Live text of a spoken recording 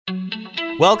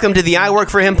Welcome to the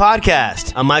iWork4Him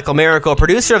podcast. I'm Michael Miracle,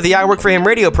 producer of the iWork4Him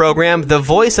radio program, the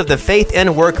voice of the faith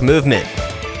and work movement.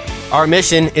 Our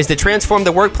mission is to transform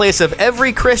the workplace of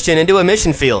every Christian into a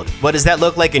mission field. What does that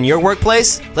look like in your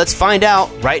workplace? Let's find out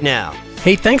right now.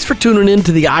 Hey, thanks for tuning in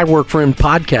to the iWork4Him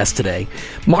podcast today.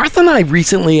 Martha and I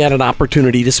recently had an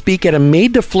opportunity to speak at a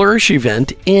Made to Flourish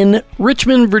event in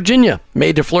Richmond, Virginia.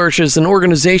 Made to Flourish is an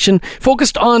organization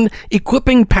focused on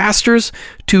equipping pastors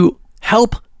to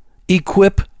help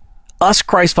equip us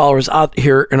Christ followers out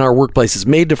here in our workplaces.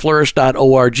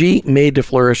 MadeToFlourish.org,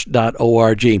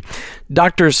 MadeToFlourish.org.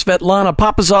 Dr. Svetlana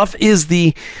Popasov is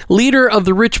the leader of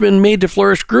the Richmond Made to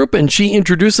Flourish group, and she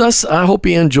introduced us. I hope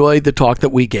you enjoyed the talk that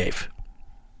we gave.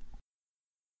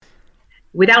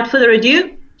 Without further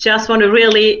ado, just want to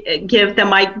really give the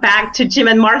mic back to Jim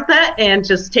and Martha and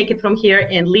just take it from here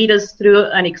and lead us through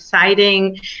an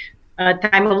exciting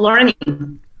time of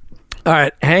learning. All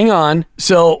right, hang on.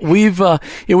 So we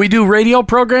do radio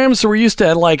programs, so we're used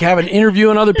to having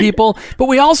interviewing other people, but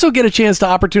we also get a chance to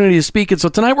opportunity to speak. And so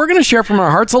tonight we're going to share from our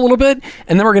hearts a little bit,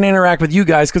 and then we're going to interact with you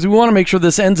guys because we want to make sure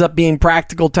this ends up being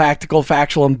practical, tactical,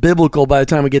 factual, and biblical by the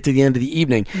time we get to the end of the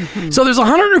evening. Mm-hmm. So there's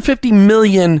 150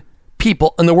 million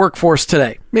people in the workforce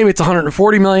today. Maybe it's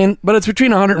 140 million, but it's between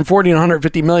 140 and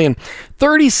 150 million.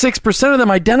 36% of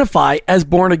them identify as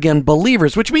born-again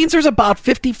believers, which means there's about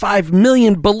 55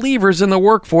 million believers in the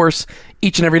workforce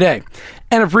each and every day.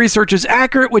 And if research is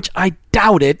accurate, which I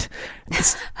doubt it,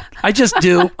 I just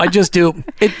do.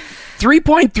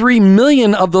 3.3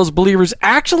 million of those believers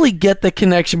actually get the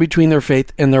connection between their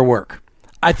faith and their work.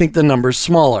 I think the number's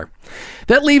smaller.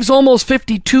 That leaves almost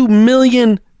 52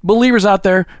 million believers out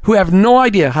there who have no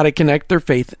idea how to connect their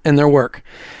faith and their work.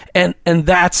 And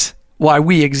that's why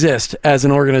we exist as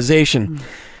an organization.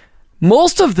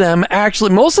 Most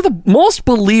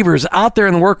believers out there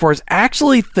in the workforce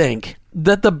actually think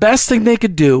that the best thing they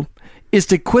could do is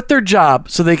to quit their job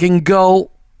so they can go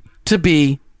to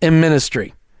be in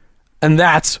ministry. And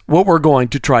that's what we're going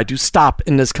to try to stop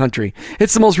in this country.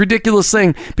 It's the most ridiculous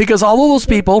thing because all of those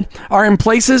people are in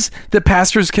places that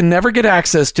pastors can never get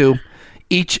access to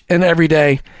each and every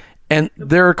day, and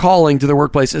their calling to the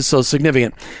workplace is so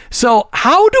significant. So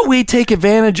how do we take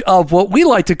advantage of what we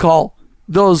like to call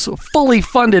those fully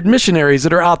funded missionaries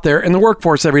that are out there in the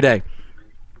workforce every day?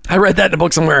 I read that in a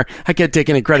book somewhere. I can't take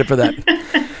any credit for that.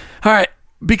 All right,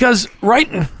 because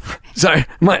sorry,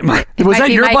 was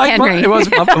that your bike? It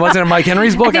wasn't a Mike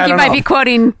Henry's book? I think you might be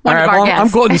quoting one of our guests.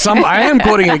 I'm quoting I am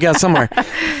quoting a guest somewhere. All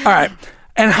right.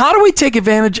 And how do we take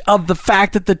advantage of the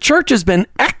fact that the church has been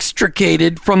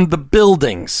extricated from the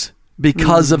buildings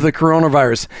because of the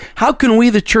coronavirus? How can we,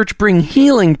 the church, bring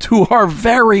healing to our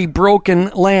very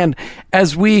broken land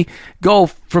as we go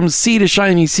from sea to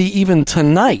shining sea even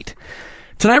tonight?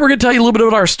 Tonight we're going to tell you a little bit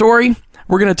about our story.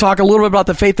 We're going to talk a little bit about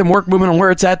the faith and work movement and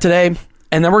where it's at today.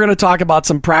 And then we're going to talk about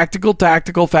some practical,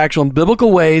 tactical, factual, and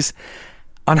biblical ways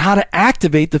on how to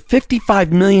activate the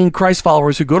 55 million Christ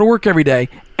followers who go to work every day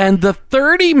and the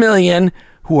 30 million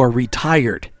who are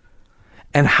retired.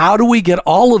 And how do we get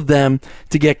all of them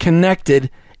to get connected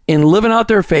in living out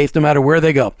their faith no matter where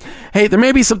they go? Hey, there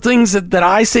may be some things that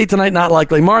I say tonight, not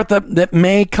likely, Martha, that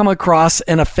may come across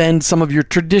and offend some of your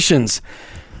traditions.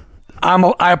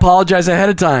 I apologize ahead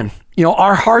of time. You know,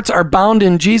 our hearts are bound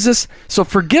in Jesus, so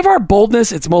forgive our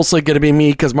boldness. It's mostly going to be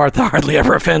me because Martha hardly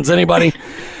ever offends anybody.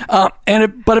 But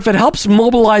if it helps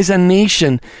mobilize a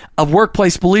nation of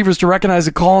workplace believers to recognize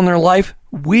a call in their life,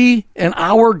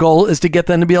 our goal is to get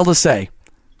them to be able to say,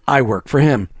 I work for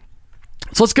him.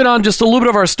 So let's get on just a little bit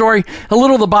of our story, a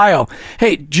little of the bio.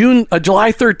 Hey, July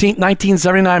 13th,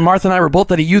 1979, Martha and I were both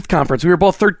at a youth conference. We were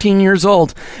both 13 years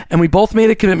old, and we both made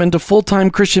a commitment to full-time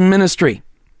Christian ministry.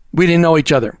 We didn't know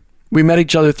each other. We met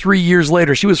each other 3 years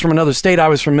later. She was from another state. I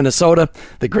was from Minnesota,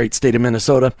 the great state of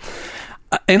Minnesota.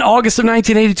 In August of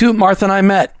 1982, Martha and I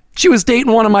met. She was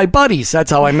dating one of my buddies.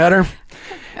 That's how I met her.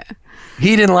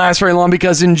 He didn't last very long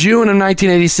because in June of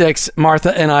 1986,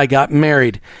 Martha and I got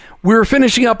married. We were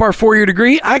finishing up our 4-year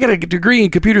degree. I got a degree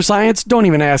in computer science. Don't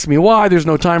even ask me why. There's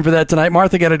no time for that tonight.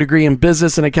 Martha got a degree in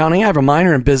business and accounting. I have a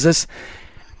minor in business.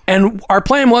 And our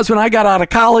plan was when I got out of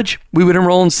college, we would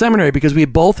enroll in seminary because we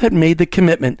both had made the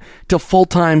commitment to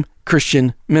full-time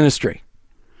Christian ministry.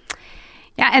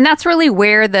 Yeah, and that's really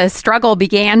where the struggle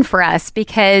began for us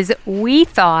because we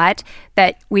thought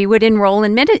that we would enroll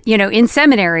in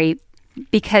seminary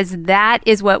because that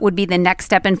is what would be the next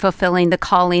step in fulfilling the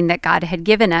calling that God had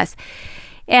given us.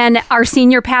 And our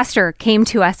senior pastor came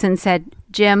to us and said,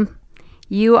 Jim,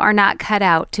 you are not cut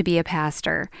out to be a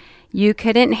pastor. You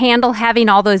couldn't handle having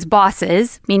all those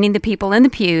bosses, meaning the people in the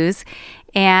pews,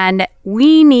 and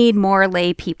we need more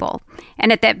lay people.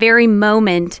 And at that very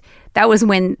moment, that was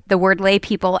when the word lay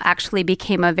people actually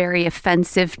became a very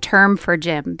offensive term for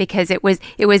Jim, because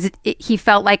he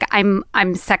felt like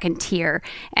I'm second tier.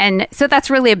 And so that's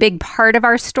really a big part of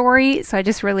our story. So I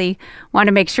just really want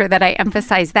to make sure that I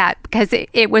emphasize that, because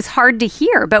it was hard to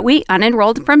hear, but we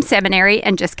unenrolled from seminary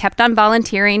and just kept on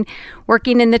volunteering,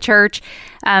 working in the church.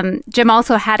 Jim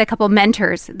also had a couple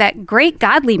mentors, that great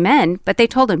godly men, but they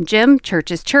told him, Jim,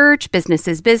 church is church, business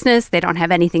is business. They don't have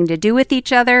anything to do with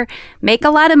each other. Make a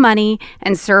lot of money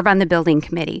and serve on the building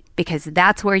committee, because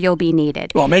that's where you'll be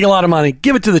needed. Well, make a lot of money.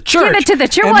 Give it to the church. Give it to the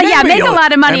church. Well, yeah, make a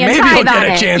lot of money and tithe on it. Maybe you'll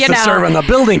get a chance to serve on the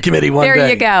building committee one day. There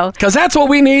you go. Because that's what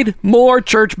we need, more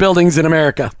church buildings in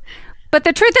America. But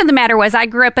the truth of the matter was, I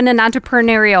grew up in an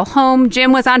entrepreneurial home.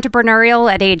 Jim was entrepreneurial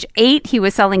at age 8. He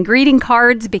was selling greeting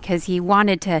cards because he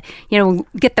wanted to,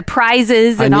 get the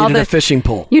prizes and all the... I needed a fishing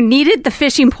pole. You needed the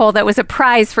fishing pole that was a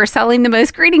prize for selling the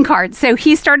most greeting cards. So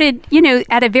he started,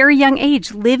 at a very young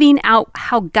age, living out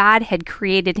how God had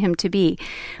created him to be.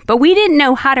 But we didn't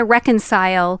know how to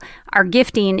reconcile our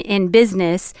gifting in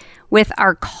business with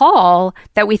our call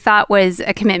that we thought was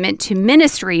a commitment to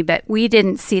ministry, but we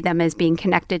didn't see them as being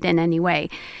connected in any way.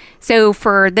 So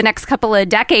for the next couple of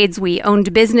decades, we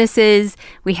owned businesses,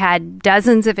 we had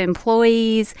dozens of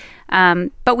employees,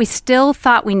 but we still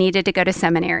thought we needed to go to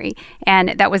seminary. And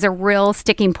that was a real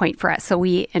sticking point for us. So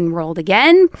we enrolled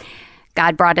again.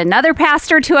 God brought another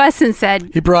pastor to us and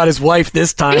said... He brought his wife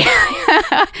this time.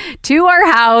 to our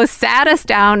house, sat us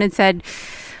down and said...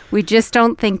 We just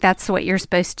don't think that's what you're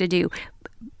supposed to do.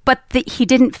 But he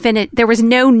didn't finish. There was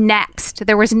no next.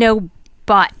 There was no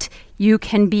but. You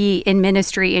can be in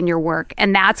ministry in your work.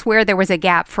 And that's where there was a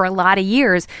gap for a lot of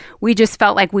years. We just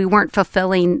felt like we weren't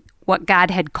fulfilling what God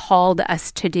had called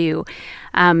us to do.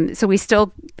 So we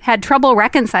still had trouble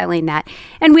reconciling that.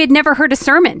 And we had never heard a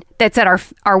sermon that said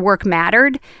our work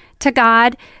mattered to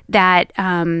God, that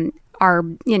our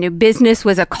business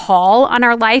was a call on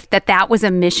our life, that was a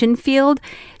mission field.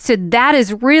 So that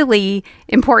is really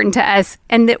important to us.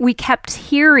 And that we kept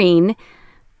hearing,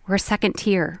 we're second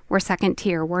tier.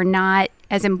 We're not,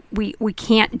 we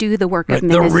can't do the work of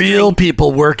ministry. The real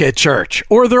people work at church,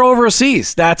 or they're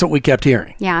overseas. That's what we kept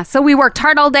hearing. Yeah. So we worked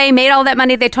hard all day, made all that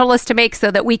money they told us to make so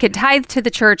that we could tithe to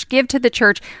the church, give to the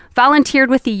church,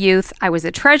 volunteered with the youth. I was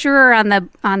a treasurer on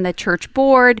the church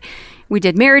board. We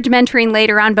did marriage mentoring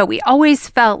later on, but we always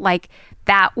felt like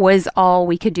that was all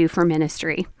we could do for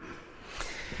ministry.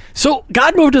 So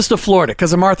God moved us to Florida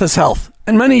because of Martha's health.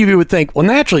 And many of you would think, well,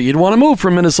 naturally, you'd want to move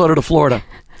from Minnesota to Florida.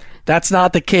 That's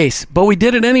not the case, but we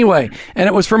did it anyway. And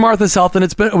it was for Martha's health, and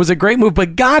it was a great move,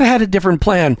 but God had a different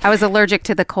plan. I was allergic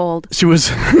to the cold. She was,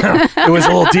 it was a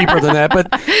little deeper than that, but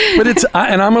it's,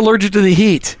 and I'm allergic to the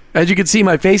heat. As you can see,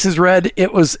 my face is red.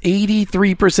 It was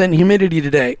 83% humidity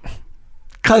today.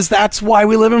 Because that's why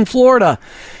we live in Florida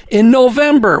in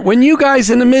November, when you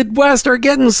guys in the Midwest are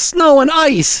getting snow and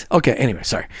ice. Okay, anyway,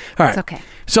 sorry. All right. It's okay.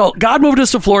 So God moved us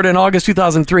to Florida in August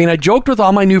 2003, and I joked with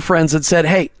all my new friends and said,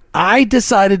 hey, I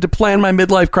decided to plan my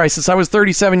midlife crisis. I was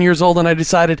 37 years old, and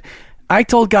I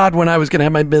told God when I was going to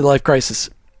have my midlife crisis.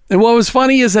 And what was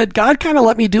funny is that God kind of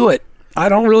let me do it. I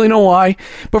don't really know why,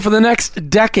 but for the next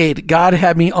decade, God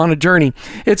had me on a journey.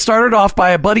 It started off by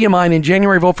a buddy of mine in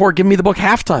January of 2004 giving me the book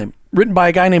Halftime, written by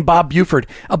a guy named Bob Buford,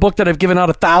 a book that I've given out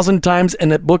 1,000 times,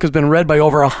 and that book has been read by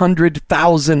over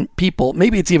 100,000 people.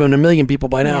 Maybe it's even 1 million people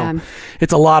by now. Yeah.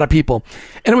 It's a lot of people.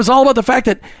 And it was all about the fact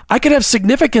that I could have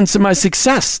significance in my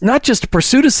success, not just a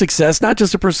pursuit of success, not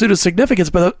just a pursuit of significance,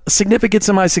 but a significance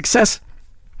in my success.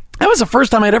 That was the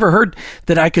first time I'd ever heard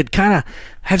that I could kind of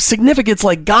have significance,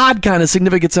 like God kind of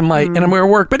significance in my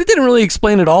work. But it didn't really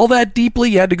explain it all that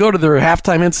deeply. You had to go to the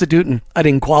Halftime Institute, and I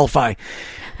didn't qualify.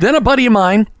 Then a buddy of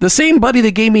mine, the same buddy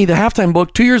that gave me the Halftime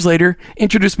book 2 years later,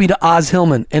 introduced me to Oz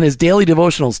Hillman and his daily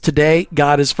devotionals. Today,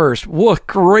 God is First. What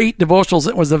great devotionals.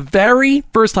 It was the very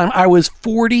first time. I was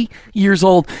 40 years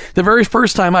old. The very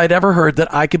first time I'd ever heard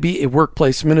that I could be a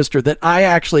workplace minister, that I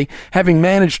actually, having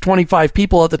managed 25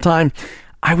 people at the time,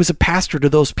 I was a pastor to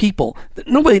those people.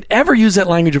 Nobody had ever used that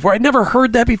language before. I'd never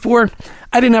heard that before.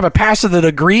 I didn't have a pastor that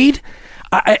agreed.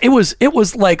 It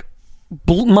was like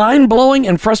mind-blowing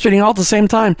and frustrating all at the same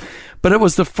time. But it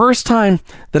was the first time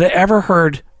that I ever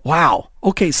heard, wow,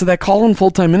 okay, so that call in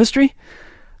full-time ministry?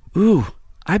 Ooh,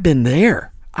 I've been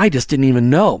there. I just didn't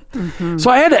even know. Mm-hmm. So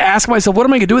I had to ask myself, what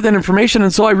am I going to do with that information?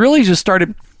 And so I really just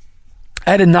started... I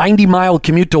had a 90-mile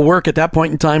commute to work at that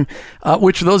point in time,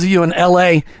 which for those of you in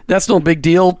LA, that's no big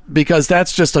deal because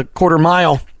that's just a quarter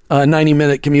mile,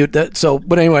 90-minute commute.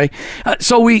 But anyway,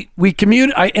 so we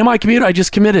commute. I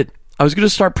just committed. I was going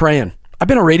to start praying. I've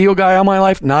been a radio guy all my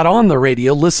life, not on the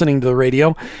radio, listening to the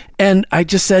radio. And I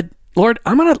just said, Lord,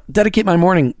 I'm going to dedicate my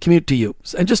morning commute to you.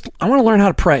 And I want to learn how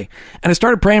to pray. And I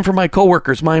started praying for my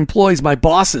coworkers, my employees, my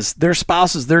bosses, their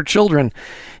spouses, their children.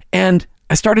 And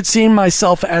I started seeing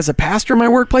myself as a pastor in my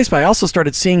workplace, but I also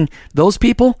started seeing those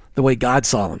people the way God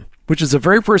saw them, which is the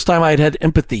very first time I had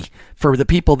empathy for the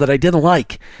people that I didn't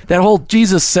like. That whole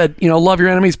Jesus said, love your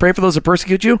enemies, pray for those that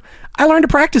persecute you. I learned to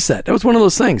practice that. That was one of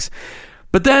those things.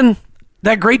 But then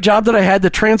that great job that I had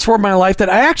that transformed my life, that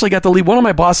I actually got to lead one of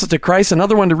my bosses to Christ,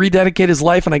 another one to rededicate his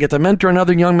life, and I get to mentor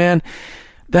another young man.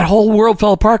 That whole world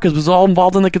fell apart because it was all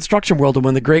involved in the construction world. And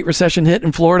when the Great Recession hit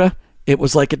in Florida, it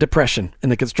was like a depression in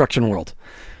the construction world.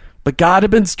 But God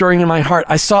had been stirring in my heart.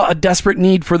 I saw a desperate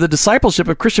need for the discipleship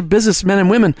of Christian businessmen and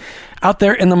women out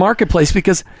there in the marketplace,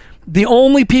 because the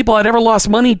only people I'd ever lost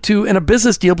money to in a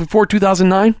business deal before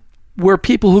 2009 were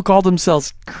people who called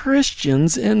themselves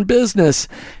Christians in business.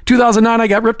 2009, I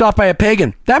got ripped off by a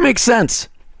pagan. That makes sense.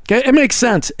 Okay, it makes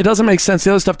sense. It doesn't make sense.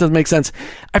 The other stuff doesn't make sense.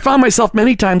 I found myself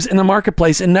many times in the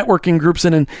marketplace, in networking groups,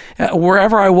 and in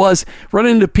wherever I was,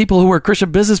 running into people who were Christian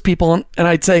business people, and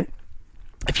I'd say,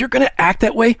 if you're going to act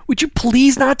that way, would you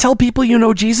please not tell people you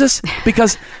know Jesus?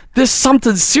 Because there's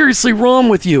something seriously wrong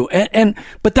with you.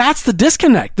 But that's the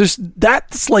disconnect.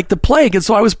 That's like the plague. And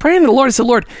so I was praying to the Lord. I said,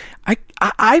 Lord,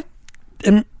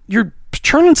 you're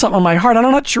churning something on my heart.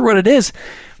 I'm not sure what it is,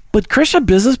 but Christian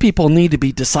business people need to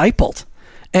be discipled.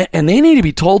 And they need to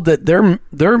be told that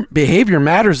their behavior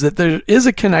matters, that there is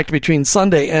a connect between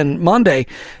Sunday and Monday,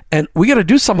 and we got to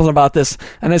do something about this.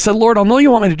 And I said, Lord, I'll know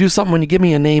you want me to do something when you give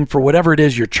me a name for whatever it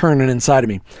is you're churning inside of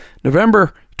me.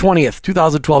 November 20th,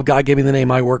 2012, God gave me the name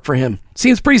iWork4Him.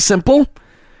 Seems pretty simple,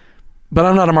 but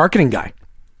I'm not a marketing guy.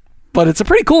 But it's a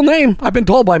pretty cool name, I've been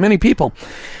told by many people.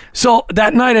 So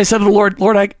that night I said to the Lord,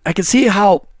 I can see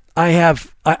how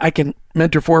I can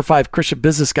mentor 4 or 5 Christian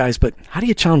business guys, but how do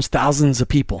you challenge thousands of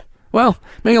people? Well,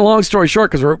 making a long story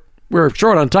short, because we're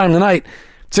short on time tonight,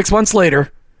 6 months later,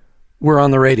 we're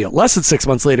on the radio. Less than 6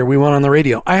 months later, we went on the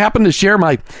radio. I happened to share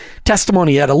my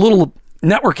testimony at a little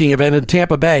networking event in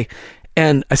Tampa Bay,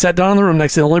 and I sat down in the room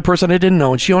next to the only person I didn't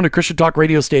know, and she owned a Christian talk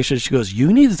radio station. She goes,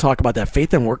 you need to talk about that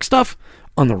faith and work stuff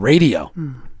on the radio.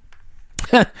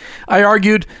 I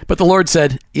argued, but the Lord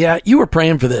said, yeah, you were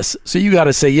praying for this, so you got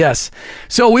to say yes.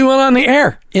 So we went on the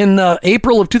air. In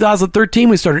April of 2013,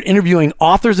 we started interviewing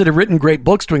authors that have written great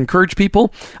books to encourage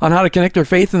people on how to connect their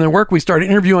faith and their work. We started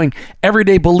interviewing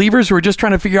everyday believers who are just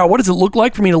trying to figure out, what does it look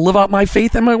like for me to live out my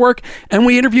faith and my work? And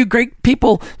we interviewed great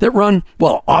people that run,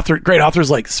 great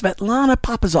authors like Svetlana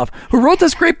Papazov, who wrote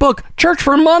this great book, Church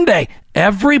for Monday.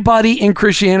 Everybody in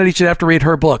Christianity should have to read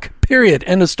her book. Period.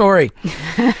 End of story.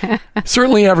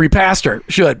 Certainly every pastor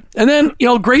should. And then,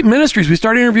 great ministries. We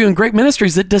started interviewing great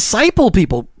ministries that disciple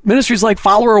people. Ministries like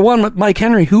Follower One with Mike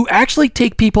Henry, who actually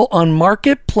take people on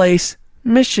marketplace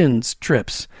missions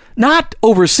trips, not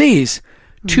overseas,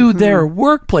 to their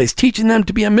workplace, teaching them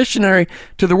to be a missionary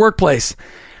to the workplace.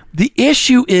 The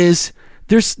issue is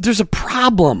there's a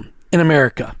problem in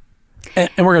America, and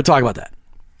we're going to talk about that.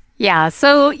 Yeah.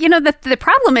 So, the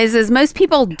problem is most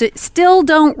people still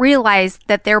don't realize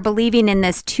that they're believing in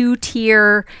this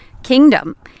 2-tier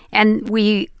kingdom. And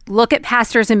we look at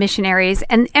pastors and missionaries,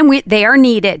 and they are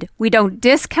needed. We don't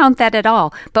discount that at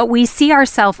all. But we see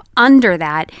ourselves under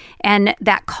that, and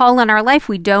that call in our life,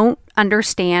 we don't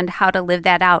understand how to live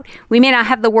that out. We may not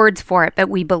have the words for it, but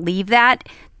we believe that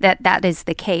is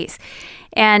the case.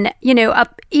 And,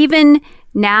 even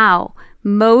now,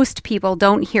 most people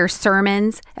don't hear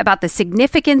sermons about the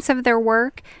significance of their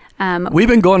work. We've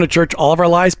been going to church all of our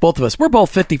lives, both of us. We're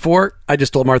both 54. I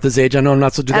just told Martha's age. I know I'm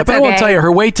not supposed to do that, but okay. I won't tell you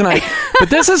her weight tonight.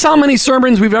 But this is how many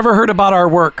sermons we've ever heard about our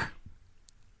work.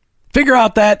 Figure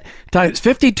out that times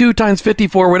 52 times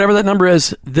 54, whatever that number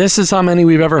is. This is how many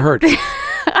we've ever heard.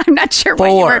 I'm not sure what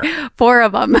you were. 4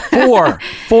 of them.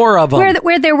 Four of them.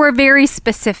 Where they were very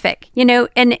specific,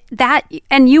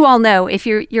 and you all know, if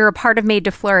you're a part of Made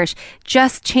to Flourish,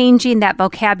 just changing that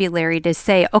vocabulary to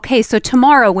say, okay, so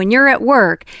tomorrow when you're at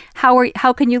work,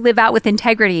 how can you live out with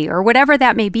integrity, or whatever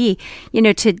that may be,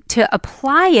 to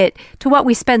apply it to what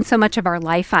we spend so much of our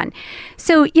life on.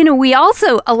 So, we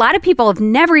also, a lot of people have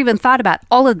never even thought about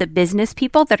all of the business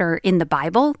people that are in the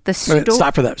Bible.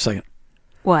 Stop for that a second.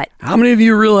 What? How many of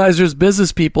you realize there's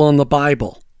business people in the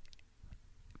Bible?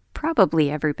 Probably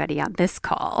everybody on this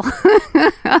call.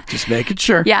 Just making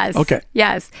sure. Yes. Okay.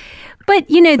 Yes. But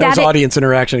that was audience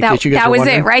interaction. In case you guys were wondering.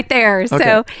 That was it right there. Okay.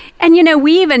 So, and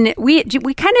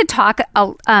we kind of talk.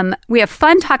 We have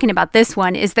fun talking about this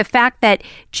one. Is the fact that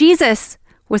Jesus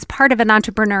was part of an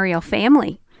entrepreneurial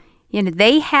family.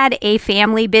 They had a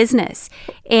family business,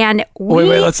 and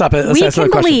wait, let's stop it. Let's we answer can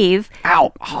the question. believe.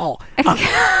 Ow! Oh.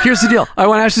 Here's the deal. I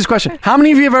want to ask this question: how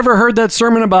many of you have ever heard that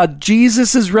sermon about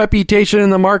Jesus's reputation in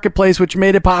the marketplace, which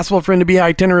made it possible for him to be an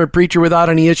itinerant preacher without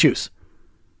any issues?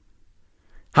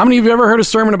 How many of you ever heard a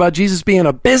sermon about Jesus being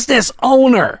a business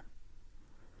owner?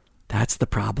 That's the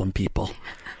problem, people.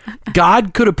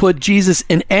 God could have put Jesus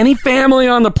in any family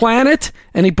on the planet,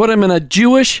 and he put him in a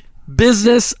Jewish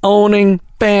business owning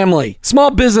family, small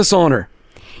business owner.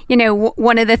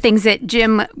 One of the things that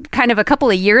Jim, kind of a couple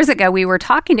of years ago, we were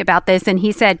talking about this, and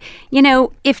he said,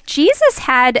 if Jesus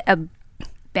had a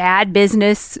bad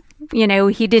business,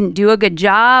 he didn't do a good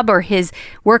job or his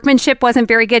workmanship wasn't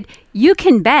very good, you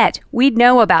can bet we'd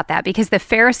know about that because the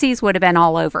Pharisees would have been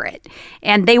all over it.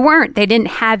 And they weren't. They didn't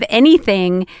have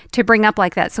anything to bring up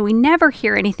like that. So we never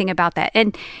hear anything about that.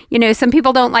 And, some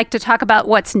people don't like to talk about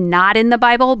what's not in the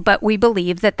Bible, but we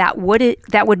believe that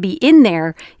would be in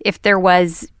there if there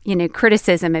was,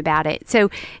 criticism about it. So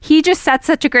he just sets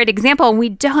such a great example, and we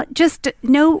don't just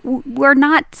know, we're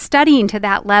not studying to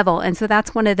that level. And so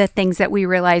that's one of the things that we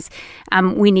realize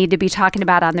we need to be talking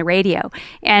about on the radio.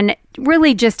 And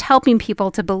really just helping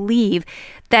people to believe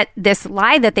that this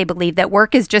lie that they believe that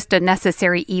work is just a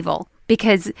necessary evil,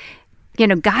 because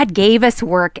God gave us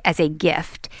work as a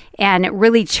gift, and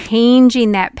really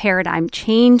changing that paradigm,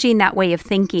 changing that way of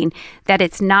thinking, that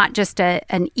it's not just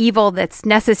an evil that's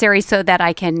necessary so that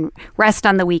I can rest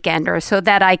on the weekend or so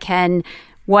that I can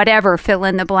whatever, fill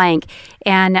in the blank.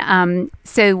 And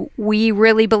so we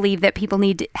really believe that people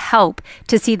need help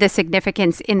to see the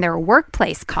significance in their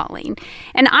workplace calling.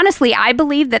 And honestly, I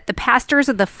believe that the pastors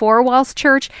of the Four Walls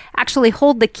Church actually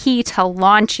hold the key to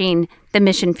launching the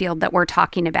mission field that we're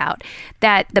talking about.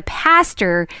 That the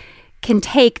pastor can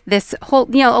take this whole,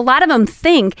 a lot of them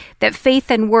think that Faith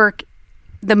and Work,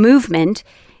 the movement,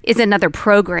 is another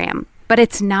program. But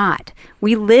it's not.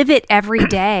 We live it every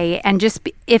day, and just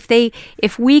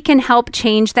if we can help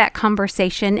change that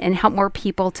conversation and help more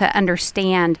people to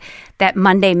understand that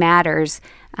Monday matters,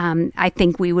 I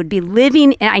think we would be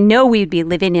living, and I know we would be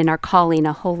living in our calling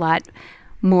a whole lot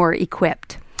more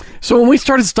equipped. So when we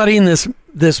started studying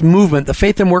this movement, the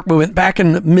Faith and Work movement, back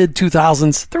in the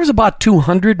mid-2000s, there was about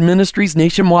 200 ministries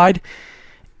nationwide.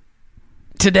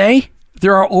 Today,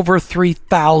 there are over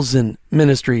 3,000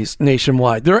 ministries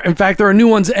nationwide. In fact, there are new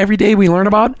ones every day we learn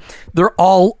about. They're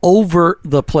all over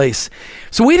the place.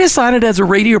 So we decided as a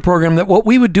radio program that what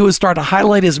we would do is start to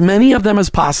highlight as many of them as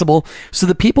possible so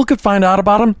that people could find out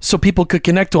about them, so people could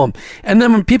connect to them. And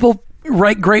then when people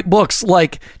write great books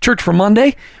like Church for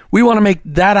Monday, we want to make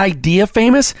that idea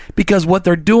famous, because what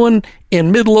they're doing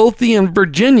in Midlothian,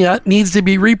 Virginia needs to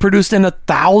be reproduced in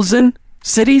 1,000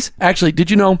 cities. Actually, did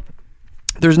you know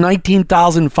there's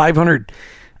 19,500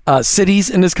 cities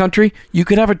in this country? You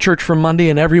could have a Church for Monday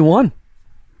in every one.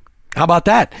 How about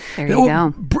that? There you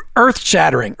go.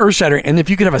 Earth-shattering. And if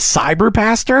you could have a cyber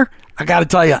pastor, I got to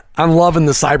tell you, I'm loving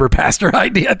the cyber pastor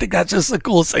idea. I think that's just the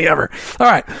coolest thing ever. All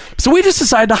right. So we just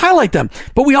decided to highlight them.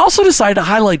 But we also decided to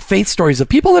highlight faith stories of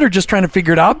people that are just trying to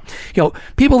figure it out.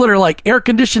 People that are like air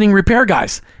conditioning repair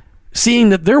guys, seeing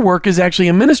that their work is actually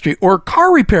a ministry, or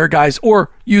car repair guys, or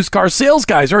used car sales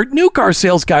guys, or new car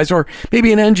sales guys, or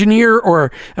maybe an engineer or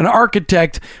an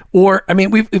architect, or,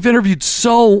 we've interviewed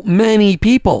so many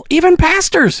people, even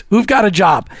pastors who've got a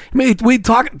job.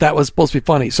 That was supposed to be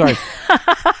funny. Sorry.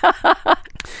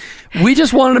 We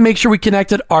just wanted to make sure we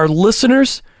connected our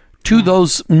listeners to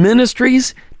those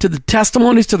ministries, to the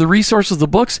testimonies, to the resources, the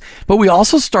books, but we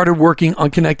also started working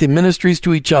on connecting ministries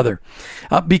to each other,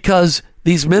 because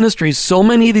these ministries, so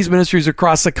many of these ministries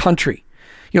across the country,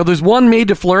 there's one Made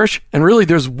to Flourish, and really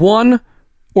there's one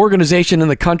organization in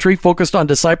the country focused on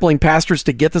discipling pastors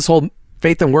to get this whole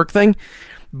faith and work thing.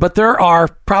 But there are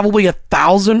probably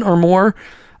 1,000 or more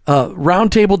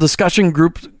roundtable discussion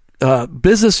groups,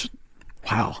 business.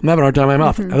 Wow, I'm having a hard time in my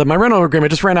mouth. Mm-hmm. My rental agreement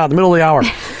just ran out in the middle of the hour.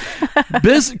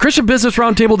 Christian business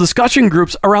roundtable discussion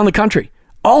groups around the country,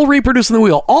 all reproducing the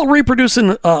wheel, all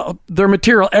reproducing their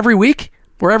material every week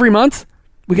or every month.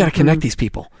 We got to connect these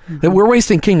people. That we're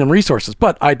wasting kingdom resources,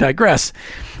 but I digress.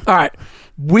 All right.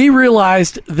 We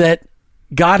realized that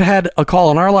God had a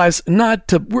call in our lives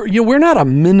we're not a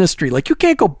ministry. Like, you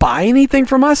can't go buy anything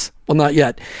from us. Well, not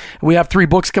yet. We have 3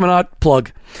 books coming out,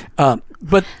 plug.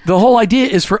 But the whole idea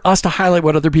is for us to highlight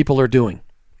what other people are doing,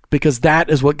 because that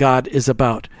is what God is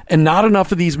about. And not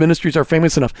enough of these ministries are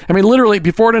famous enough. Literally,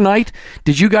 before tonight,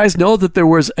 did you guys know that there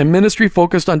was a ministry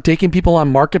focused on taking people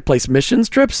on marketplace missions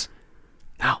trips?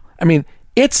 No.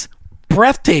 It's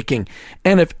breathtaking.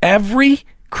 And if every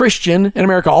Christian in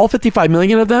America, all 55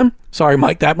 million of them, sorry,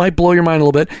 Mike, that might blow your mind a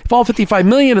little bit. If all 55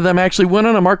 million of them actually went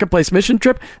on a marketplace mission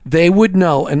trip, they would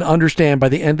know and understand by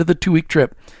the end of the 2-week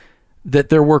trip that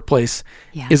their workplace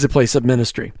is a place of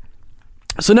ministry.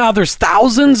 So now there's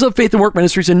thousands of faith and work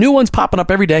ministries and new ones popping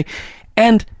up every day.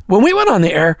 And when we went on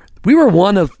the air, we were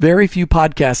one of very few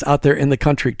podcasts out there in the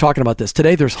country talking about this.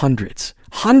 Today, there's hundreds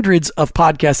of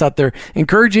podcasts out there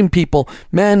encouraging people,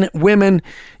 men, women,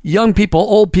 young people,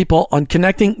 old people, on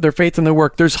connecting their faith and their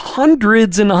work. There's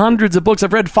hundreds and hundreds of books.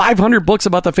 I've read 500 books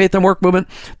about the faith and work movement.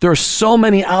 There are so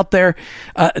many out there,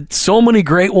 so many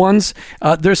great ones.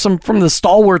 There's some from the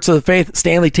stalwarts of the faith.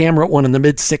 Stanley Tam wrote one in the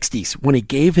mid-'60s when he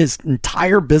gave his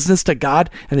entire business to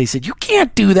God, and they said, "You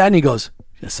can't do that." And he goes,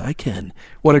 "Yes, I can."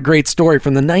 What a great story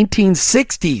from the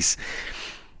 1960s.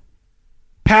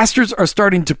 Pastors are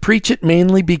starting to preach it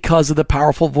mainly because of the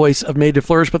powerful voice of Made to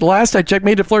Flourish. But the last I checked,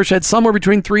 Made to Flourish had somewhere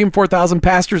between 3,000 and 4,000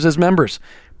 pastors as members.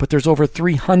 But there's over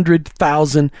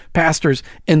 300,000 pastors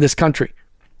in this country.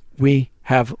 We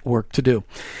have work to do.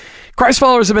 Christ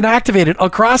followers have been activated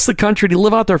across the country to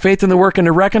live out their faith in the work and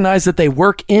to recognize that they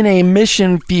work in a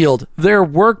mission field. Their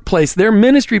workplace, their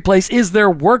ministry place is their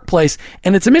workplace,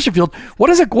 and it's a mission field.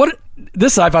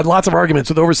 I've had lots of arguments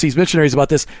with overseas missionaries about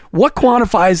this. What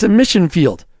quantifies a mission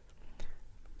field?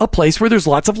 A place where there's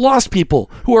lots of lost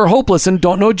people who are hopeless and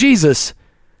don't know Jesus.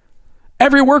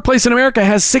 Every workplace in America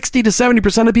has 60 to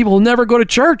 70% of people who never go to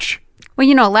church. Well,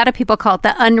 a lot of people call it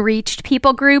the unreached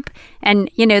people group, and,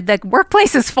 the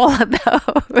workplace is full of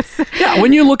those. Yeah,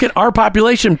 when you look at our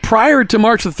population prior to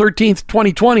March the 13th,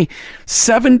 2020,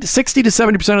 60 to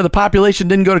 70% of the population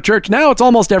didn't go to church. Now it's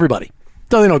almost everybody.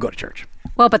 So they don't go to church.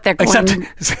 Well, but they're going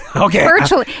okay,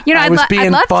 virtually. I'd love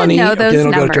to know those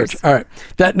numbers. Go to church. All right.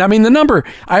 The number,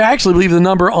 I actually believe the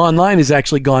number online has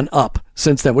actually gone up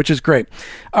since then, which is great.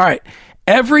 All right.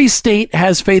 Every state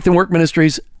has faith and work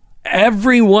ministries.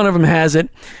 Every one of them has it.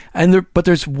 But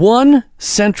there's one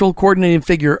central coordinating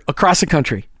figure across the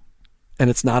country, and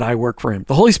it's not iWork4Him.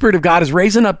 The Holy Spirit of God is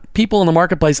raising up people in the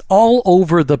marketplace all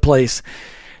over the place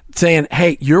saying,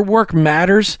 hey, your work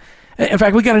matters. In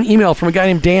fact, we got an email from a guy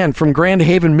named Dan from Grand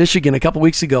Haven, Michigan a couple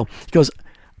weeks ago. He goes,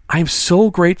 I'm so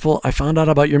grateful I found out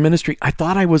about your ministry. I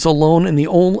thought I was alone and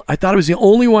I thought I was the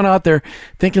only one out there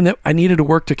thinking that I needed to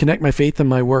work to connect my faith and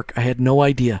my work. I had no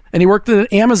idea. And he worked at an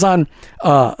Amazon,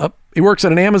 he works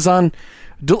at an Amazon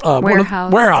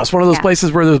warehouse, one of those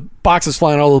places where there's boxes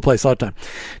flying all over the place all the time.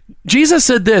 Jesus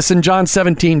said this in John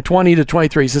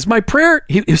 17:20-23. He says, my prayer,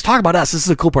 he was talking about us. This is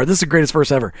the cool part. This is the greatest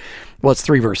verse ever. Well, it's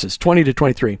 3 verses,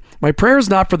 20-23. My prayer is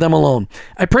not for them alone.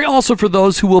 I pray also for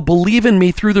those who will believe in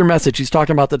me through their message. He's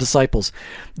talking about the disciples,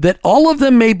 that all of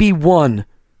them may be one.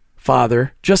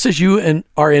 Father, just as you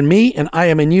are in me and I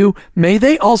am in you, may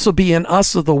they also be in us,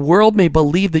 so the world may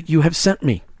believe that you have sent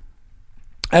me.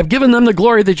 I have given them the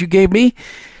glory that you gave me,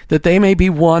 that they may be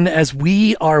one as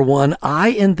we are one, I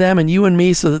and them and you and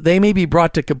me, so that they may be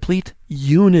brought to complete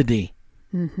unity.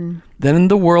 Mm-hmm. Then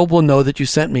the world will know that you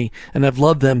sent me and have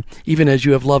loved them even as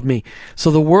you have loved me. So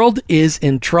the world is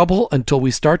in trouble until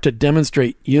we start to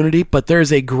demonstrate unity, but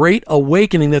there's a great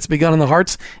awakening that's begun in the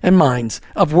hearts and minds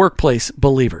of workplace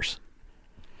believers.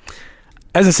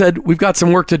 As I said, we've got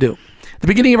some work to do. At the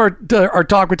beginning of our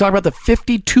talk, we talked about the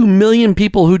 52 million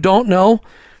people who don't know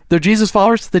they're Jesus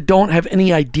followers, that don't have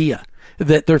any idea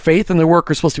that their faith and their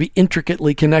work are supposed to be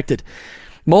intricately connected.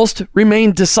 Most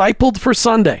remain discipled for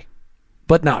Sunday,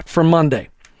 but not for Monday.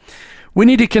 We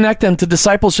need to connect them to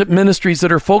discipleship ministries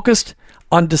that are focused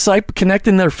on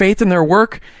connecting their faith and their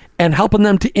work and helping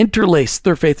them to interlace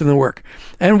their faith and their work.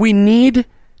 And we need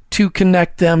to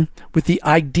connect them with the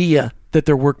idea that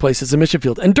their workplace is a mission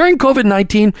field. And during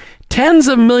COVID-19, tens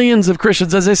of millions of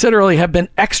Christians, as I said earlier, have been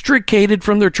extricated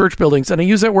from their church buildings. And I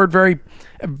use that word very,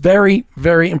 very,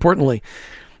 very importantly.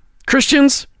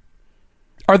 Christians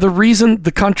are the reason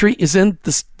the country is in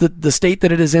the state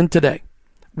that it is in today.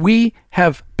 We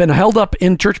have been held up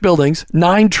in church buildings,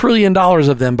 $9 trillion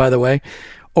of them, by the way,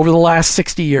 over the last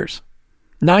 60 years.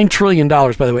 $9 trillion, by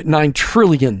the way, $9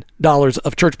 trillion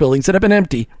of church buildings that have been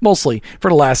empty, mostly for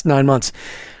the last 9 months.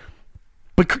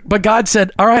 But God said,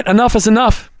 all right, enough is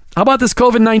enough. How about this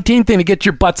COVID-19 thing to get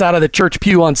your butts out of the church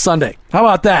pew on Sunday? How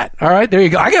about that? All right, there you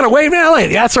go. I got to wave now,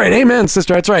 lady. That's right. Amen,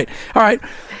 sister. That's right. All right.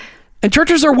 And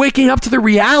churches are waking up to the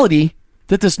reality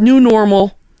that this new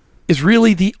normal is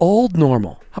really the old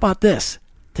normal. How about this?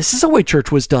 This is the way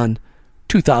church was done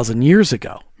 2,000 years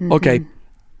ago. Mm-hmm. Okay,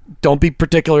 don't be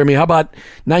particular to me. How about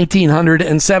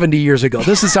 1970 years ago?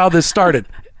 This is how this started.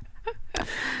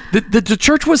 The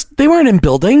church they weren't in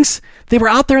buildings. They were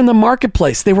out there in the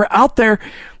marketplace. They were out there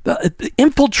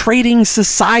infiltrating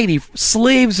society,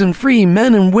 slaves and free,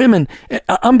 men and women.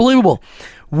 Unbelievable.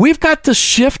 We've got to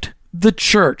shift the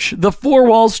church, the four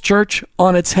walls church,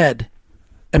 on its head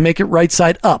and make it right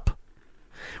side up.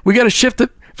 We got to shift it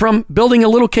from building a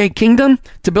little K kingdom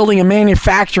to building a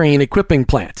manufacturing and equipping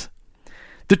plant.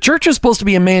 The church is supposed to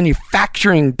be a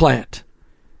manufacturing plant,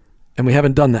 and we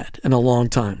haven't done that in a long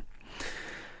time.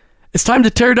 It's time to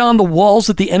tear down the walls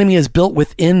that the enemy has built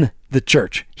within the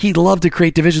church. He'd love to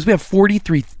create divisions. We have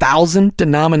 43,000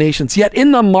 denominations, yet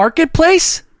in the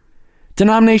marketplace,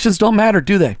 denominations don't matter,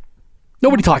 do they?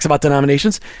 Nobody talks about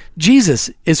denominations. Jesus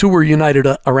is who we're united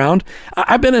around.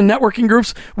 I've been in networking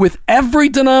groups with every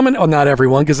denomination, well, not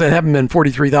everyone, because there haven't been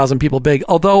 43,000 people big.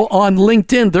 Although on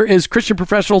LinkedIn, there is Christian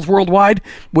professionals worldwide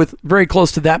with very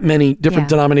close to that many different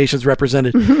denominations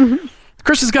represented.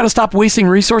 Christians got to stop wasting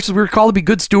resources. We're called to be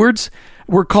good stewards.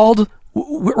 We're called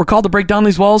to break down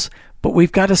these walls, but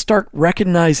we've got to start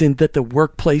recognizing that the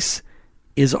workplace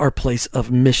is our place of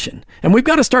mission. And we've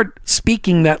got to start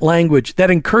speaking that language,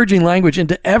 that encouraging language,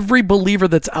 into every believer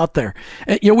that's out there.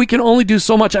 And, we can only do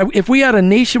so much. If we had a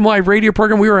nationwide radio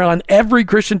program, we were on every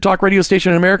Christian talk radio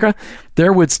station in America,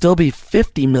 there would still be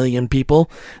 50 million people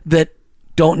that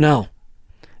don't know.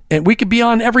 And we could be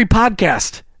on every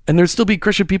podcast, and there'd still be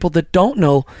Christian people that don't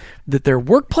know that their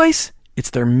workplace,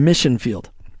 it's their mission field.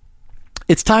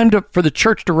 It's time for the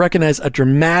church to recognize a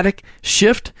dramatic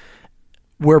shift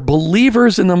where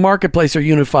believers in the marketplace are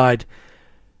unified,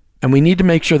 and we need to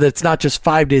make sure that it's not just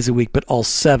 5 days a week, but all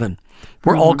 7.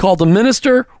 We're all called to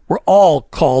minister. We're all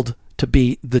called to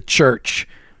be the church.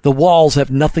 The walls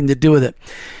have nothing to do with it.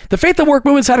 The faith and work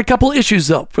movement's had a couple issues,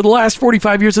 though. For the last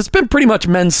 45 years, it's been pretty much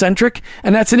men-centric,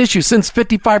 and that's an issue since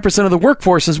 55% of the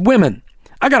workforce is women.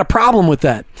 I got a problem with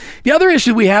that. The other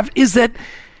issue we have is that,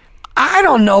 I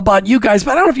don't know about you guys,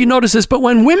 but I don't know if you notice this, but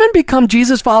when women become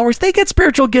Jesus followers, they get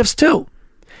spiritual gifts too.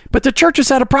 But the church has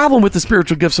had a problem with the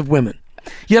spiritual gifts of women.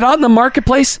 Yet out in the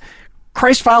marketplace,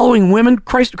 Christ-following women,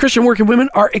 Christian working women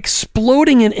are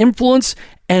exploding in influence,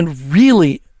 and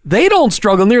really, they don't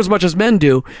struggle near as much as men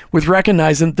do with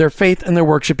recognizing their faith and their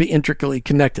work should be intricately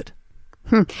connected.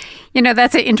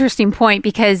 That's an interesting point,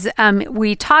 because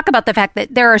we talk about the fact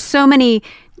that there are so many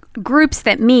groups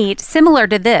that meet similar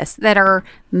to this that are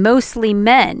mostly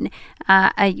men.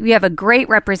 We have a great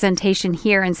representation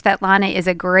here, and Svetlana is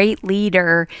a great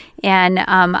leader, and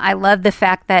I love the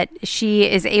fact that she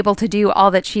is able to do all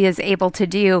that she is able to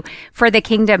do for the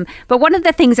kingdom. But one of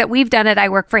the things that we've done at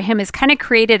iWork4Him is kind of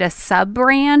created a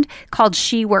sub-brand called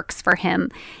She Works for Him.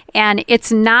 And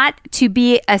it's not to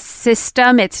be a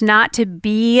system, it's not to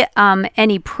be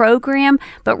any program,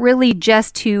 but really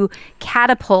just to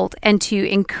catapult and to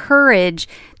encourage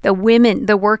the women,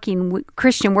 the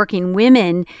Christian working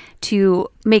women, to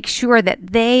make sure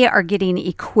that they are getting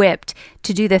equipped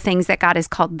to do the things that God has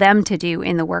called them to do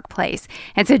in the workplace.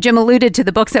 And so Jim alluded to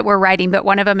the books that we're writing, but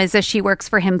one of them is a She Works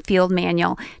for Him field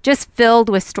manual, just filled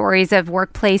with stories of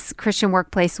Christian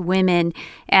workplace women,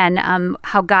 and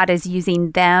how God is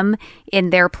using them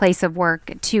in their place of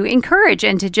work to encourage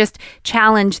and to just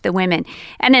challenge the women.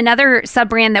 And another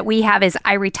sub-brand that we have is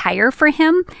I Retire for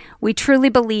Him. We truly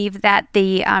believe that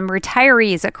the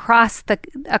retirees across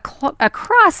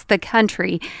the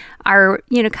country are,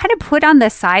 kind of put on the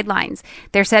sidelines.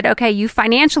 They're said, okay, you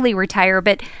financially retire,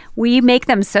 but we make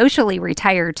them socially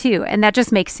retire too. And that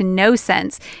just makes no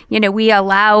sense. We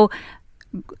allow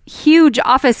huge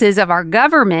offices of our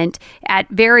government at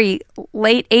very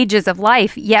late ages of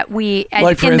life, yet we,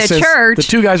 like for in instance, the church, the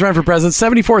two guys running for president,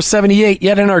 74, 78,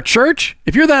 yet in our church,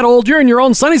 if you're that old, you're in your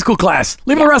own Sunday school class.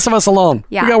 Leave the rest of us alone.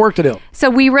 We got work to do. So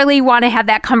we really want to have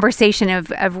that conversation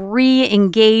of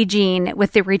re-engaging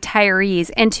with the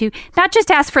retirees, and to not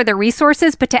just ask for the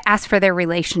resources, but to ask for their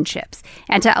relationships,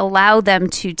 and to allow them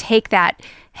to take that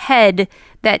head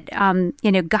that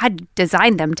God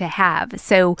designed them to have.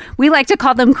 So we like to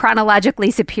call them chronologically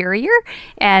superior.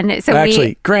 And so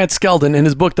Grant Skeldon in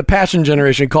his book The Passion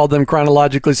Generation called them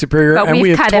chronologically superior, and we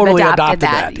have totally adopted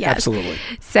that. Yes. Absolutely.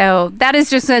 So that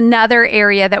is just another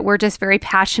area that we're just very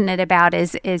passionate about,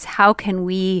 is how can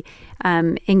we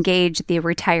engage the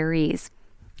retirees.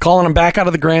 Calling them back out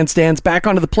of the grandstands, back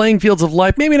onto the playing fields of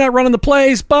life. Maybe not running the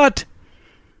plays, but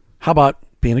how about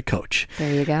being a coach?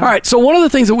 There you go. All right. So one of the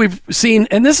things that we've seen,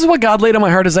 and this is what God laid on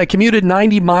my heart as I commuted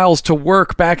 90 miles to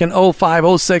work back in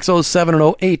 05, 06, 07,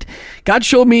 and 08. God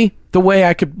showed me the way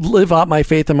I could live out my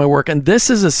faith in my work. And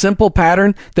this is a simple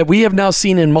pattern that we have now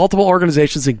seen in multiple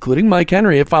organizations, including Mike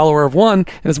Henry, a follower of one,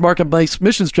 and his marketplace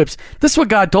mission trips. This is what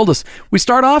God told us. We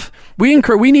start off, we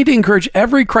need to encourage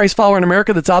every Christ follower in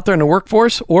America that's out there in the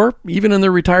workforce, or even in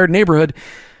their retired neighborhood,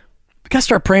 got to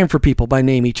start praying for people by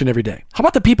name each and every day. How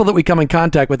about the people that we come in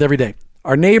contact with every day?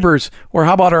 Our neighbors, or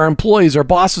how about our employees, our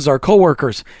bosses, our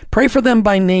coworkers? Pray for them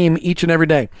by name each and every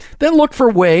day. Then look for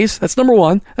ways, that's number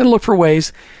one, then look for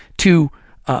ways to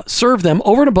serve them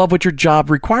over and above what your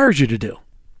job requires you to do.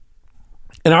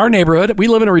 In our neighborhood, we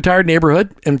live in a retired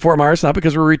neighborhood in Fort Myers, not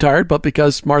because we're retired, but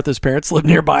because Martha's parents lived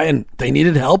nearby and they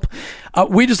needed help.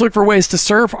 We just look for ways to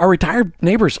serve our retired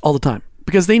neighbors all the time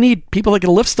because they need people that can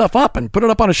lift stuff up and put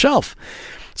it up on a shelf.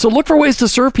 So look for ways to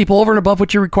serve people over and above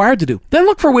what you're required to do. Then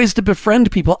look for ways to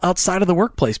befriend people outside of the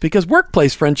workplace, because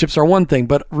workplace friendships are one thing,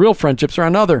 but real friendships are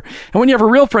another. And when you have a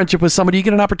real friendship with somebody, you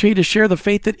get an opportunity to share the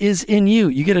faith that is in you.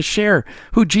 You get to share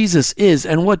who Jesus is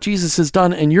and what Jesus has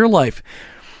done in your life.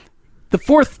 The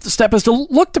fourth step is to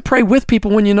look to pray with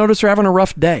people when you notice they're having a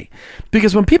rough day.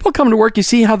 Because when people come to work, you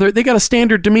see how they got a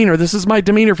standard demeanor. This is my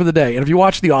demeanor for the day. And if you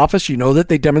watch The Office, you know that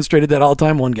they demonstrated that all the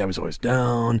time. One guy was always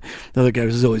down. The other guy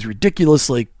was always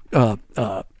ridiculously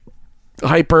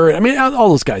hyper. I mean, all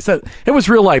those guys. It was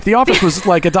real life. The Office was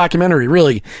like a documentary,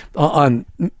 really, on,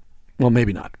 well,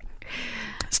 maybe not.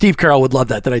 Steve Carroll would love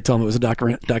that I told him it was a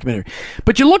documentary.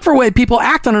 But you look for a way people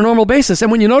act on a normal basis.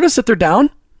 And when you notice that they're down,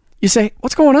 you say,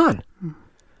 what's going on?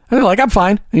 And they're like, I'm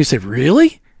fine. And you say,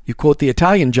 really? You quote the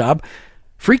Italian Job.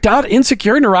 Freaked out,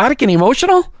 insecure, neurotic, and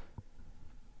emotional?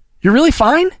 You're really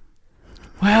fine?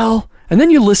 Well, and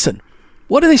then you listen.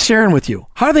 What are they sharing with you?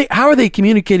 How are they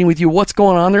communicating with you what's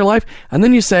going on in their life? And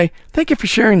then you say, thank you for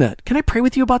sharing that. Can I pray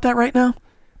with you about that right now?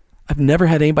 I've never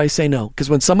had anybody say no, because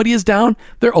when somebody is down,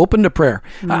 they're open to prayer.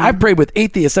 I've prayed with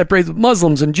atheists. I've prayed with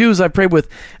Muslims and Jews. I've prayed with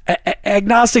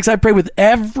agnostics. I've prayed with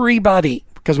everybody,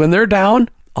 because when they're down,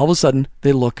 all of a sudden,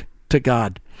 they look to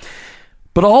God.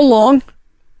 But all along,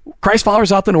 Christ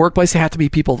followers out in the workplace, they have to be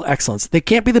people of excellence. They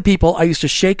can't be the people I used to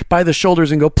shake by the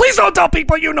shoulders and go, please don't tell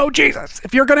people you know Jesus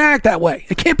if you're going to act that way.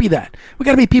 It can't be that. We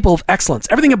got to be people of excellence.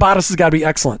 Everything about us has got to be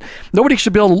excellent. Everybody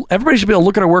should be able to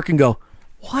look at our work and go,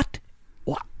 what?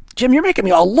 Jim, you're making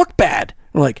me all look bad.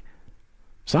 I'm like,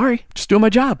 sorry, just doing my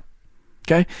job.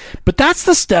 Okay. But that's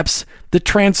the steps that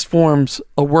transforms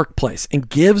a workplace and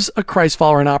gives a Christ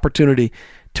follower an opportunity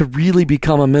to really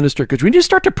become a minister. Because when you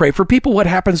start to pray for people, what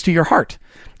happens to your heart?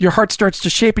 Your heart starts to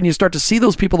shape and you start to see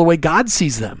those people the way God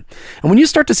sees them. And when you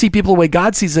start to see people the way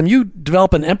God sees them, you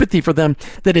develop an empathy for them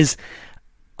that is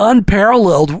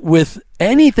unparalleled with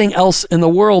anything else in the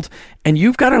world. And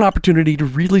you've got an opportunity to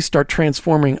really start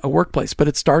transforming a workplace. But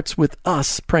it starts with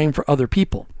us praying for other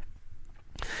people.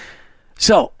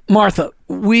 So, Martha,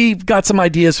 we've got some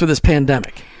ideas for this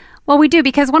pandemic. Well, we do,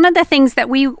 because one of the things that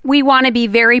we want to be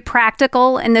very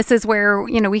practical, and this is where,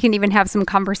 we can even have some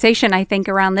conversation, I think,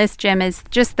 around this, Jim, is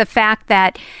just the fact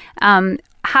that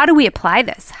how do we apply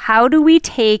this? How do we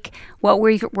take what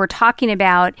we're talking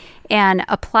about and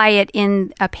apply it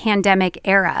in a pandemic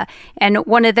era? And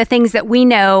one of the things that we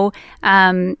know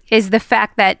is the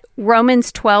fact that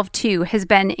Romans 12:2 has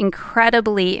been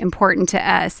incredibly important to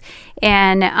us.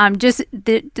 And just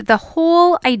the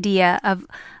whole idea of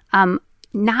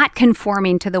not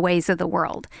conforming to the ways of the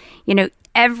world.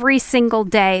 Every single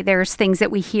day there's things that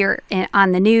we hear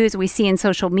on the news, we see in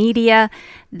social media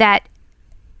that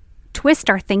twist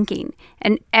our thinking.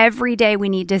 And every day we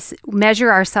need to measure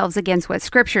ourselves against what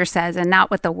Scripture says and not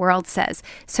what the world says.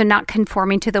 So not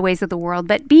conforming to the ways of the world,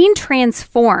 but being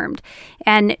transformed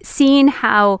and seeing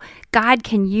how God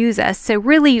can use us. So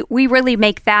we really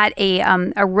make that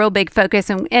a real big focus.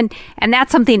 And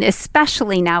that's something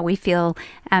especially now we feel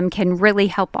can really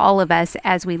help all of us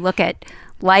as we look at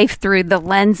life through the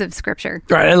lens of Scripture.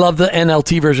 Right. I love the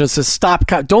NLT version. It says,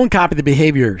 don't copy the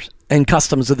behaviors and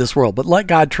customs of this world, but let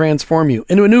God transform you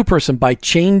into a new person by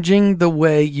changing the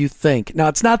way you think. Now,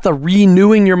 it's not the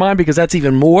renewing your mind, because that's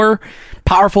even more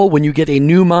powerful when you get a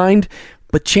new mind,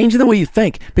 but changing the way you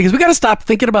think. Because we got to stop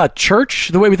thinking about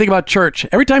church the way we think about church.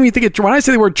 Every time you think when I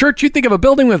say the word church, you think of a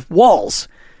building with walls.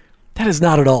 That is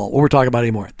not at all what we're talking about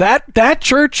anymore. That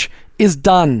church is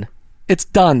done. It's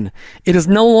done. It is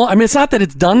no longer, it's not that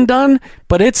it's done,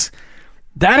 but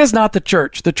that is not the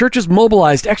church. The church is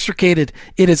mobilized, extricated.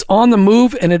 It is on the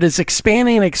move, and it is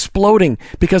expanding and exploding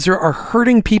because there are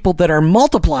hurting people that are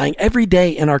multiplying every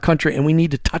day in our country, and we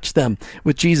need to touch them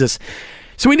with Jesus.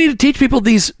 So we need to teach people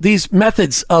these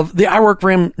methods of the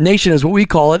iWork4Him Nation is what we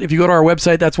call it. If you go to our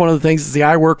website, that's one of the things. It's the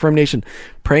iWork4Him Nation.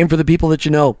 Praying for the people that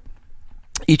you know.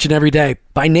 each and every day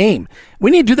by name.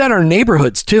 We need to do that in our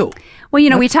neighborhoods too.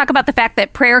 Well, we talk about the fact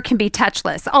that prayer can be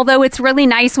touchless, although it's really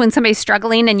nice when somebody's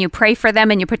struggling and you pray for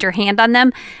them and you put your hand on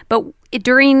them. But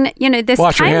during, this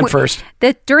Wash time, your hand first.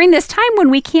 During this time when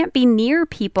we can't be near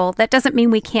people, that doesn't mean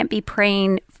we can't be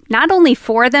praying not only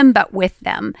for them, but with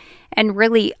them, and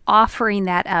really offering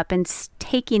that up and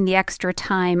taking the extra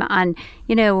time on,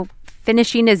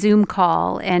 finishing a Zoom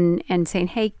call and saying,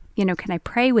 hey, can I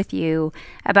pray with you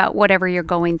about whatever you're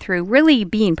going through? Really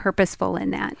being purposeful in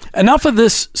that. Enough of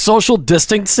this social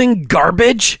distancing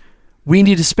garbage. We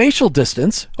need a spatial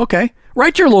distance. Okay.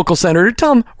 Write to your local senator.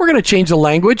 Tell them we're going to change the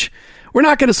language. We're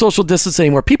not going to social distance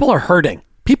anymore. People are hurting.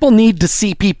 People need to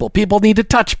see people. People need to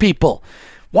touch people.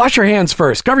 Wash your hands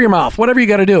first. Cover your mouth. Whatever you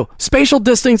got to do. Spatial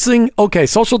distancing. Okay.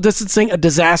 Social distancing, a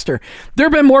disaster. There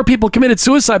have been more people committed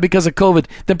suicide because of COVID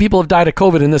than people have died of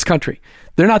COVID in this country.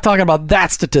 They're not talking about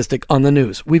that statistic on the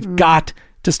news. We've got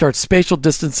to start spatial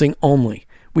distancing only.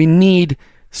 We need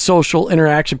social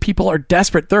interaction. People are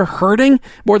desperate. They're hurting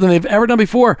more than they've ever done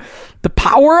before. The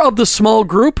power of the small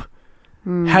group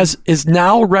is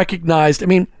now recognized. I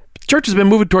mean, church has been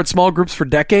moving towards small groups for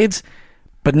decades.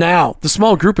 But now, the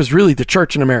small group is really the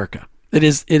church in America. It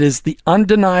is the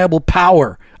undeniable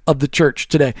power of the church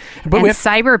today. But and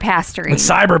cyber pastoring. And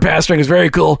cyber pastoring is very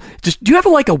cool. Do you have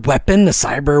a weapon, a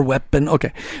cyber weapon?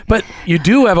 Okay. But you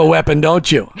do have a weapon,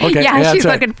 don't you? Okay. Yeah, she's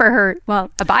looking for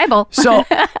a Bible. So,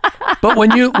 but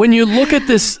when you look at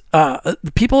this,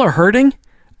 people are hurting.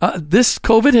 This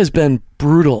COVID has been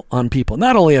brutal on people.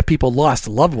 Not only have people lost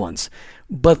loved ones,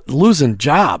 but losing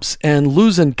jobs and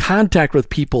losing contact with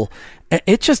people.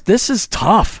 This is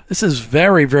tough. This is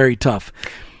very, very tough.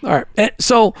 All right. And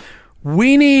so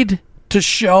we need to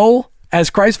show as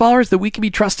Christ followers that we can be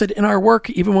trusted in our work,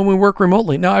 even when we work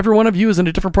remotely. Now, every one of you is in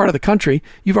a different part of the country.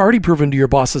 You've already proven to your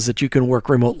bosses that you can work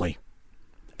remotely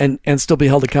and still be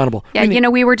held accountable. Yeah,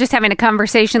 we were just having a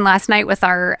conversation last night with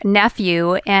our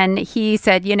nephew, and he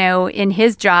said, in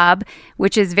his job,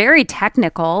 which is very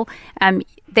technical,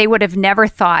 they would have never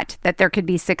thought that there could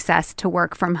be success to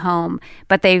work from home,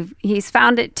 but he's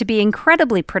found it to be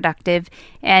incredibly productive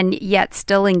and yet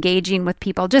still engaging with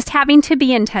people, just having to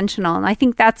be intentional. And I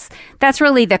think that's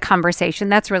really the conversation.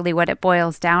 That's really what it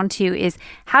boils down to, is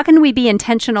how can we be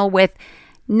intentional with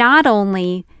not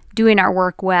only doing our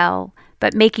work well,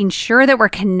 but making sure that we're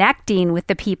connecting with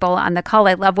the people on the call.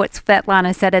 I love what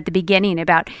Svetlana said at the beginning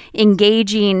about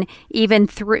engaging even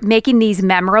through making these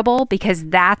memorable, because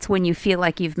that's when you feel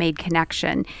like you've made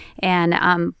connection.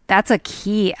 And that's a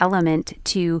key element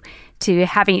to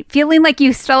feeling like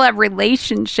you still have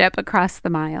relationship across the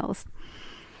miles.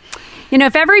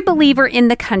 If every believer in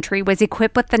the country was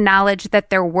equipped with the knowledge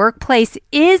that their workplace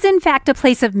is in fact a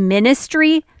place of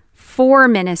ministry for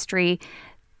ministry,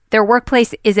 their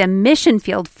workplace is a mission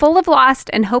field full of lost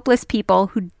and hopeless people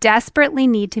who desperately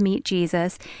need to meet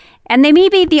Jesus. And they may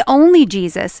be the only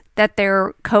Jesus that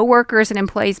their coworkers and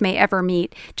employees may ever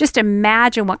meet. Just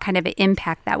imagine what kind of an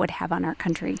impact that would have on our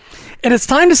country. And it's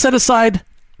time to set aside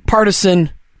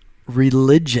partisan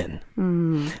religion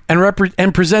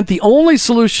and present the only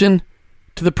solution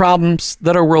to the problems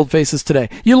that our world faces today.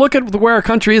 You look at where our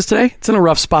country is today, it's in a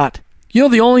rough spot.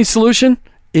 The only solution?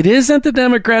 It isn't the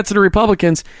Democrats and the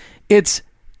Republicans. It's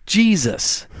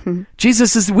Jesus.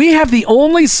 We have the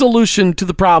only solution to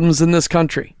the problems in this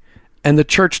country. And the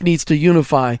church needs to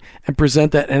unify and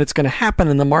present that. And it's going to happen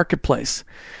in the marketplace.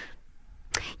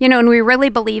 And we really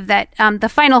believe that the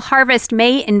final harvest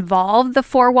may involve the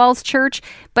Four Walls Church,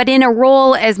 but in a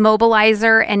role as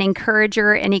mobilizer and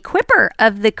encourager and equipper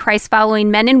of the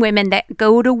Christ-following men and women that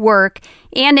go to work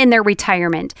and in their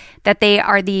retirement, that they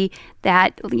are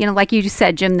like you just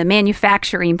said, Jim, the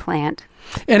manufacturing plant.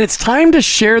 And it's time to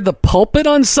share the pulpit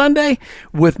on Sunday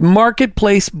with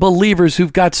marketplace believers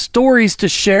who've got stories to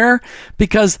share,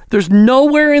 because there's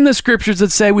nowhere in the scriptures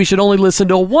that say we should only listen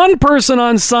to one person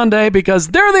on Sunday because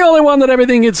they're the only one that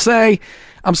everything can say.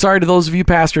 I'm sorry to those of you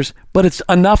pastors, but it's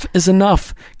enough is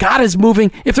enough. God is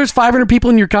moving. If there's 500 people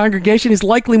in your congregation, he's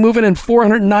likely moving in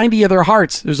 490 of their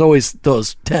hearts. There's always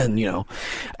those 10,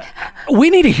 We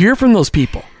need to hear from those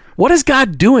people. What is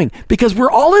God doing? Because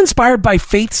we're all inspired by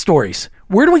faith stories.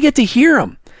 Where do we get to hear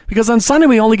them? Because on Sunday,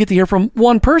 we only get to hear from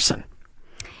one person.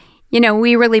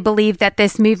 We really believe that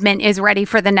this movement is ready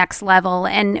for the next level.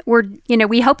 And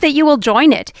we hope that you will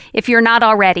join it if you're not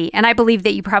already. And I believe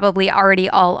that you probably already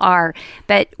all are.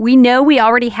 But we know we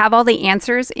already have all the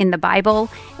answers in the Bible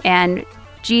and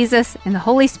Jesus and the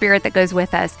Holy Spirit that goes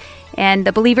with us. And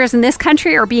the believers in this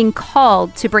country are being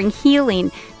called to bring healing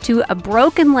to a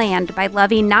broken land by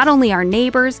loving not only our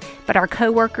neighbors, but our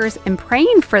coworkers and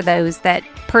praying for those that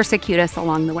persecute us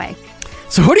along the way.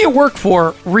 So who do you work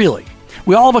for, really?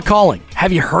 We all have a calling.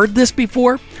 Have you heard this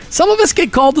before? Some of us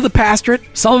get called to the pastorate,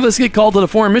 some of us get called to the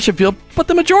foreign mission field, but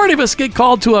the majority of us get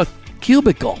called to a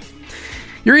cubicle.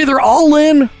 You're either all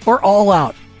in or all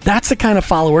out. That's the kind of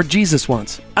follower Jesus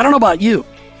wants. I don't know about you,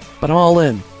 but I'm all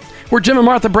in. We're Jim and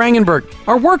Martha Brangenberg.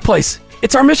 Our workplace,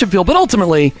 it's our mission field, but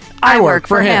ultimately, I work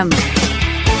for him.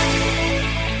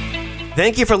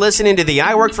 Thank you for listening to the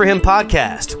iWork4Him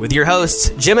podcast with your hosts,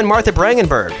 Jim and Martha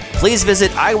Brangenberg. Please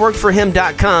visit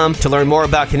iWork4Him.com to learn more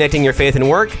about connecting your faith and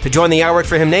work, to join the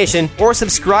iWork4Him Nation, or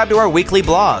subscribe to our weekly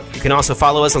blog. You can also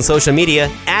follow us on social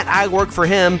media at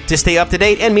iWork4Him to stay up to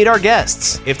date and meet our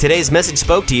guests. If today's message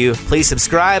spoke to you, please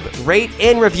subscribe, rate,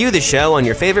 and review the show on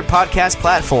your favorite podcast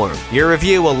platform. Your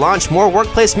review will launch more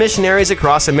workplace missionaries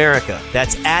across America.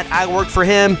 That's at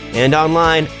iWork4Him and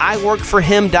online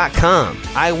iWork4Him.com.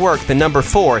 iWork4Him.com.